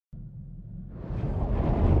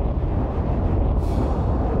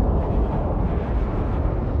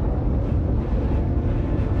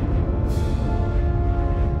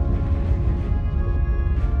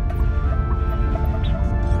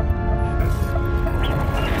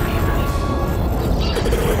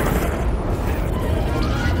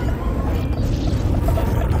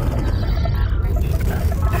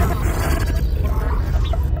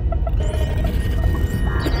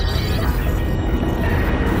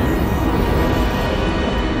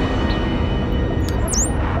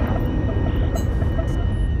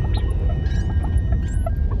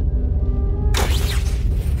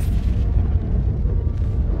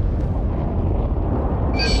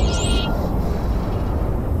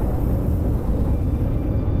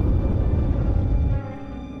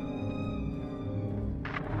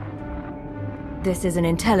This is an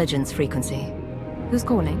intelligence frequency. Who's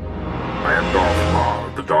calling? I am Darth Maul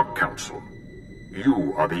of the Dark Council.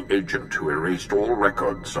 You are the agent who erased all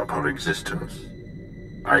records of her existence.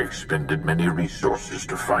 I expended many resources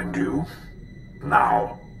to find you.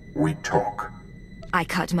 Now, we talk. I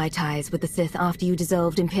cut my ties with the Sith after you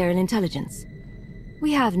dissolved Imperial intelligence.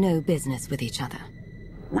 We have no business with each other.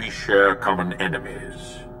 We share common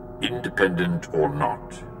enemies, independent or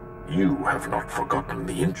not. You have not forgotten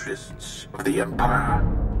the interests of the Empire.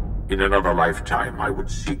 In another lifetime, I would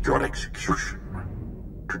seek your execution.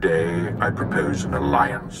 Today, I propose an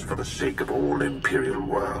alliance for the sake of all Imperial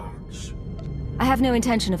worlds. I have no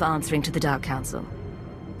intention of answering to the Dark Council,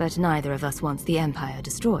 but neither of us wants the Empire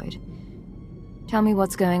destroyed. Tell me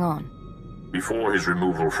what's going on. Before his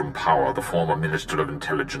removal from power, the former Minister of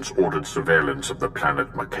Intelligence ordered surveillance of the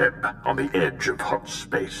planet Makeb on the edge of Hutt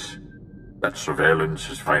space. That surveillance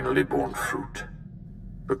has finally borne fruit.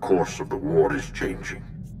 The course of the war is changing,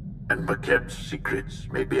 and Makeb's secrets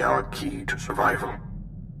may be our key to survival.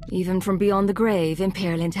 Even from beyond the grave,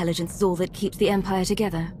 Imperial intelligence is all that keeps the Empire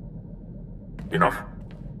together. Enough.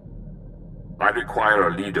 I require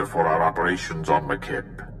a leader for our operations on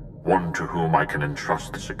Makeb. One to whom I can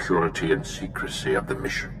entrust the security and secrecy of the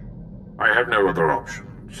mission. I have no other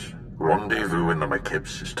options. Rendezvous in the Makeb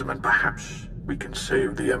system, and perhaps we can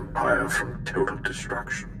save the Empire from total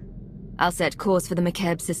destruction. I'll set course for the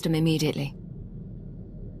Makeb system immediately.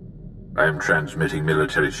 I am transmitting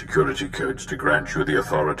military security codes to grant you the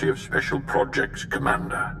authority of Special Projects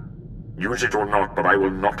Commander. Use it or not, but I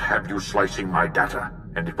will not have you slicing my data,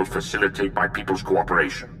 and it will facilitate my people's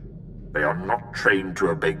cooperation. They are not trained to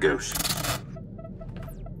obey ghosts.